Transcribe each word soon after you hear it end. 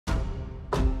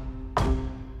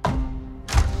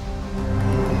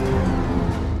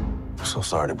so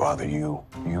sorry to bother you.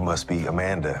 You must be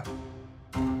Amanda.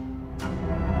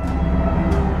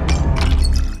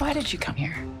 Why did you come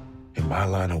here? In my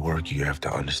line of work, you have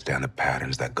to understand the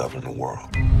patterns that govern the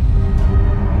world.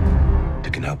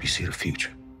 That can help you see the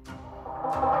future.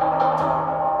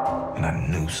 And I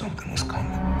knew something was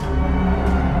coming.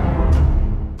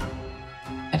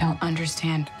 I don't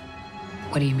understand.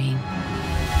 What do you mean?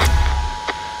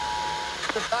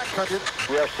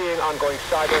 We are seeing ongoing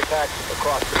cyber attacks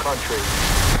across the country.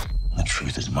 The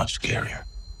truth is much scarier.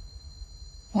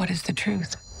 What is the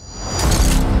truth?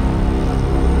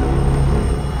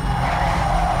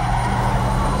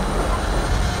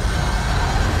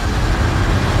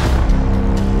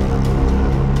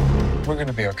 We're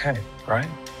gonna be okay, right?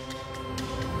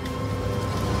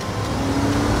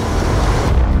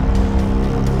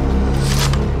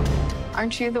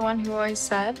 Aren't you the one who always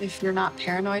said, if you're not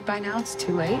paranoid by now, it's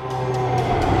too late?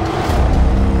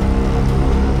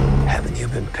 Haven't you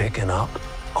been picking up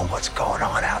on what's going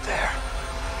on out there?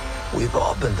 We've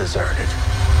all been deserted.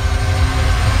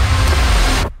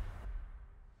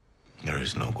 There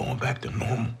is no going back to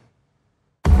normal.